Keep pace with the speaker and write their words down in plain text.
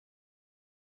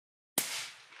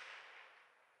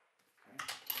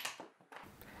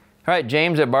All right,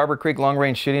 James at Barbour Creek Long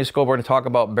Range Shooting School. We're going to talk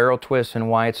about barrel twists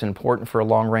and why it's important for a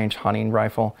long range hunting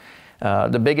rifle.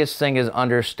 The biggest thing is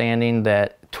understanding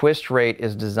that twist rate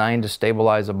is designed to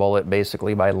stabilize a bullet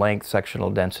basically by length, sectional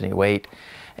density, weight,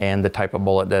 and the type of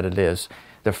bullet that it is.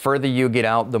 The further you get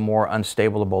out, the more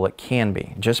unstable a bullet can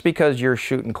be. Just because you're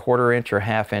shooting 1/4 inch or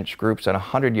 1/2 inch groups at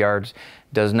 100 yards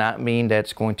does not mean that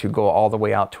it's going to go all the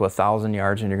way out to 1,000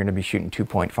 yards and you're going to be shooting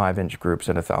 2.5 inch groups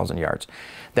at 1,000 yards.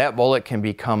 That bullet can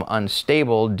become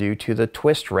unstable due to the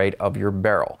twist rate of your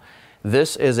barrel.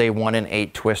 This is a 1 in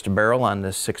 8 twist barrel on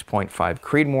this 6.5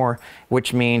 Creedmoor,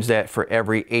 which means that for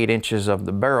every 8 inches of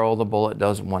the barrel, the bullet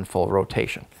does 1 full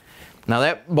rotation. Now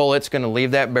that bullet's going to leave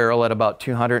that barrel at about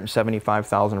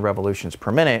 275,000 revolutions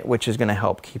per minute, which is going to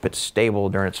help keep it stable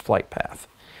during its flight path.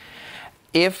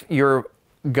 If your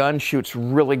gun shoots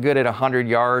really good at 100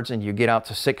 yards and you get out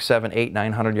to 6, 7, 8,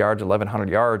 900 yards, 1,100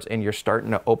 yards, and you're starting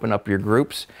to open up your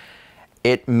groups,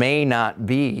 it may not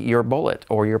be your bullet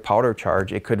or your powder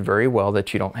charge. It could very well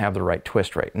that you don't have the right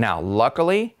twist rate. Now,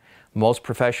 luckily, most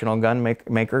professional gun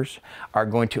makers are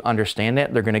going to understand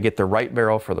that. They're going to get the right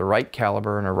barrel for the right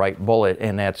caliber and the right bullet,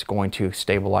 and that's going to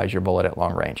stabilize your bullet at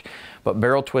long range. But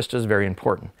barrel twist is very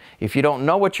important. If you don't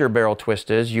know what your barrel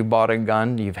twist is, you bought a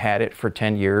gun, you've had it for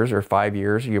 10 years or 5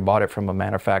 years, you bought it from a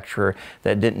manufacturer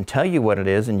that didn't tell you what it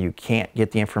is and you can't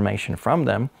get the information from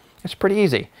them, it's pretty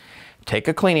easy. Take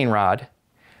a cleaning rod,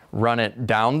 run it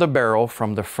down the barrel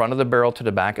from the front of the barrel to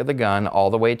the back of the gun all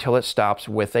the way till it stops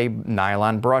with a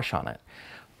nylon brush on it.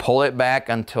 Pull it back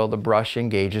until the brush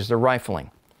engages the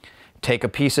rifling. Take a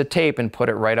piece of tape and put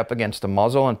it right up against the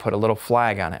muzzle and put a little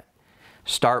flag on it.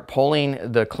 Start pulling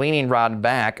the cleaning rod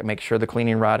back, make sure the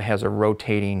cleaning rod has a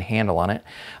rotating handle on it,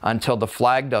 until the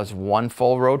flag does 1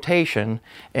 full rotation,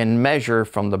 and measure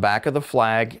from the back of the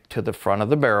flag to the front of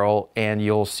the barrel, and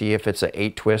you'll see if it's an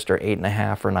 8 twist or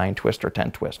 8.5 or 9 twist or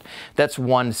 10 twist. That's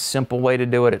one simple way to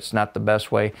do it. It's not the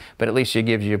best way, but at least it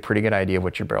gives you a pretty good idea of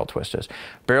what your barrel twist is.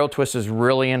 Barrel twist is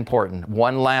really important.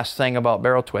 One last thing about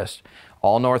barrel twist.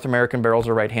 All North American barrels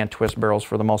are right-hand twist barrels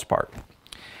for the most part.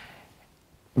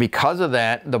 Because of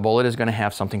that, the bullet is going to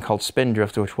have something called spin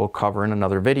drift, which we'll cover in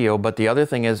another video. But the other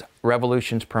thing is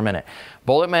revolutions per minute.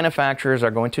 Bullet manufacturers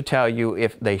are going to tell you,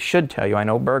 if they should tell you, I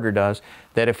know Berger does,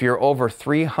 that if you're over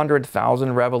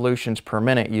 300,000 revolutions per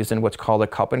minute using what's called a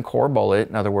cup and core bullet,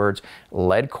 in other words,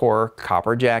 lead core,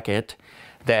 copper jacket,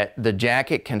 that the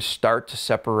jacket can start to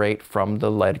separate from the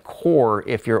lead core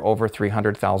if you're over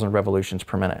 300,000 revolutions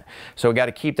per minute. So we got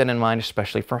to keep that in mind,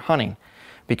 especially for hunting.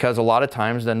 Because a lot of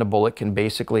times then the bullet can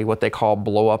basically what they call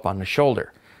blow up on the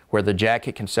shoulder, where the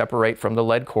jacket can separate from the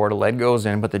lead core, the lead goes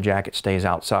in, but the jacket stays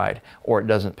outside, or it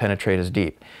doesn't penetrate as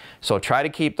deep. So try to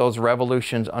keep those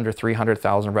revolutions under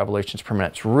 300,000 revolutions per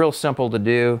minute. It's real simple to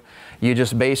do. You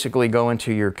just basically go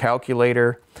into your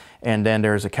calculator, and then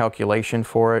there's a calculation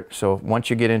for it. So once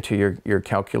you get into your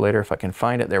calculator, if I can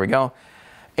find it, there we go.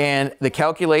 And the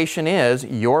calculation is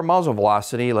your muzzle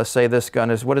velocity. Let's say this gun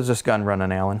is, what is this gun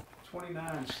running, Alan?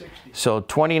 2960. So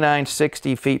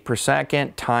 2960 feet per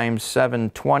second times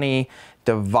 720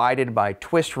 divided by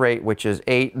twist rate, which is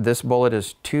 8. This bullet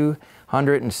is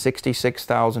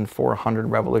 266,400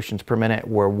 revolutions per minute.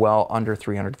 We're well under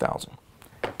 300,000.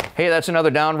 Hey, that's another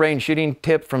downrange shooting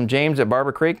tip from James at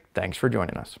Barbour Creek. Thanks for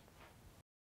joining us.